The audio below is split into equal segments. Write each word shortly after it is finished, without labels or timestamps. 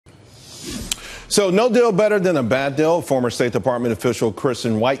So no deal better than a bad deal. Former State Department official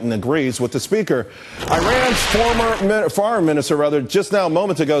Whiton agrees with the speaker. Iran's former foreign minister, just now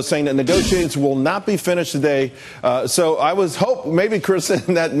moments ago, saying that negotiations will not be finished today. So I was maybe,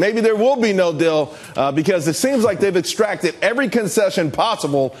 Kristen, that maybe there will be no deal because it seems like they've extracted every concession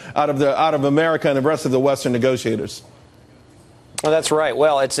possible out of America and the rest of the Western negotiators. Well, that's right.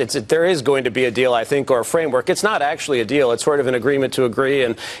 Well, there is going to be a deal, I think, or a framework. It's not actually a deal. It's sort of an agreement to agree,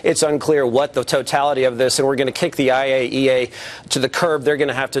 and it's unclear what the totality of this, and we're going to kick the IAEA to the curb. They're going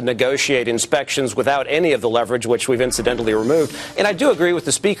to have to negotiate inspections without any of the leverage, which we've incidentally removed. And I do agree with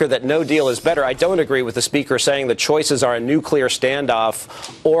the speaker that no deal is better. I don't agree with the speaker saying the choices are a nuclear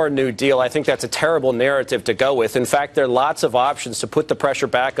standoff or a new deal. I think that's a terrible narrative to go with. In fact, there are lots of options to put the pressure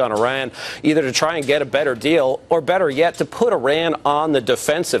back on Iran, either to try and get a better deal, or better yet, to put Iran on the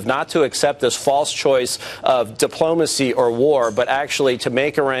defensive, not to accept this false choice of diplomacy or war, but actually to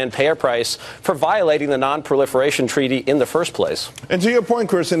make Iran pay a price for violating the non-proliferation treaty in the first place. And to your point,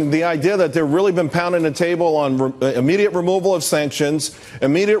 Kristen, the idea that they've really been pounding the table on immediate removal of sanctions,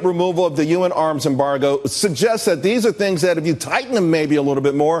 immediate removal of the UN arms embargo, suggests that these are things that if you tighten them maybe a little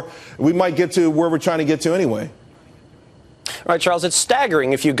bit more, we might get to where we're trying to get to anyway. Right, Charles, it's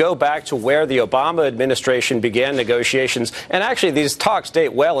staggering if you go back to where the Obama administration began negotiations, and actually these talks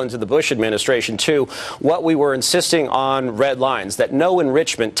date well into the Bush administration, too. What we were insisting on red lines, that no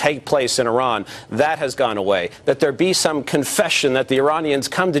enrichment take place in Iran, that has gone away. That there be some confession, that the Iranians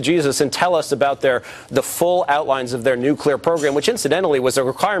come to Jesus and tell us about the full outlines of their nuclear program, which incidentally was a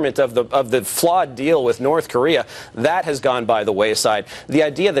requirement of the flawed deal with North Korea. That has gone by the wayside. The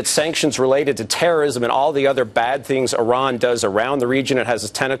idea that sanctions related to terrorism and all the other bad things Iran does around the region. It has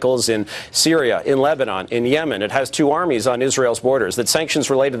its tentacles in Syria, in Lebanon, in Yemen. It has two armies on Israel's borders. That sanctions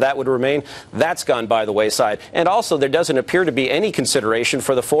related to that would remain, that's gone by the wayside. And also, there doesn't appear to be any consideration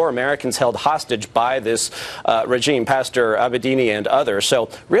for the 4 Americans held hostage by this regime, Pastor Abedini and others. So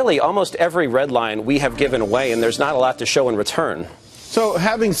really, almost every red line we have given away, and there's not a lot to show in return. So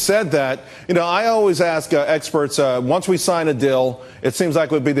having said that, I always ask experts, once we sign a deal, it seems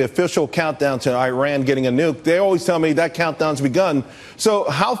like it would be the official countdown to Iran getting a nuke. They always tell me that countdown's begun. So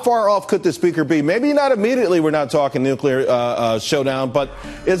how far off could the speaker be? Maybe not immediately, we're not talking nuclear showdown, but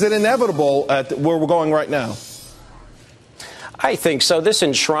is it inevitable at where we're going right now? I think so. This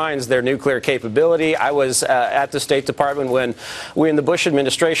enshrines their nuclear capability. I was at the State Department when we in the Bush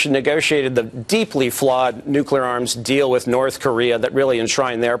administration negotiated the deeply flawed nuclear arms deal with North Korea that really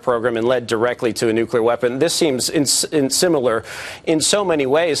enshrined their program and led directly to a nuclear weapon. This seems similar in so many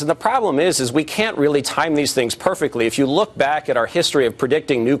ways. And the problem is we can't really time these things perfectly. If you look back at our history of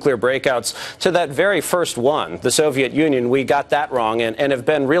predicting nuclear breakouts to that very first one, the Soviet Union, we got that wrong and have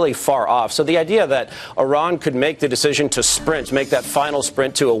been really far off. So the idea that Iran could make the decision to sprint, make that final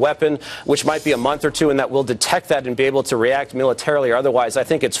sprint to a weapon, which might be a month or two, and that we'll detect that and be able to react militarily or otherwise, I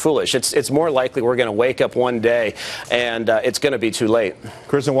think it's foolish. It's more likely we're going to wake up one day and it's going to be too late.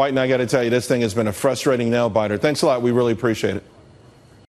 Whiton, I got to tell you, this thing has been a frustrating nail biter. Thanks a lot. We really appreciate it.